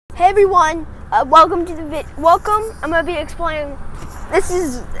Hey everyone, welcome to the welcome. I'm gonna be explaining.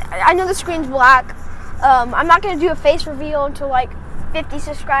 I know the screen's black. I'm not gonna do a face reveal until like 50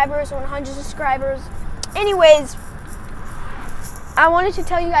 subscribers or 100 subscribers. Anyways, I wanted to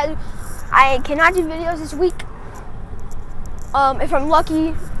tell you guys I cannot do videos this week. If I'm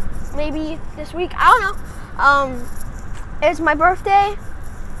lucky, maybe this week. I don't know. It's my birthday,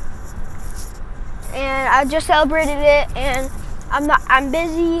 and I just celebrated it, and I'm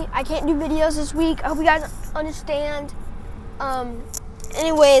busy. I can't do videos this week. I hope you guys understand.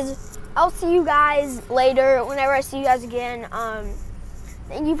 Anyways, I'll see you guys later whenever I see you guys again.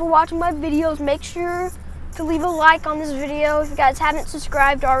 Thank you for watching my videos. Make sure to leave a like on this video. If you guys haven't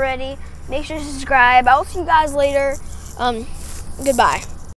subscribed already, make sure to subscribe. I'll see you guys later. Goodbye.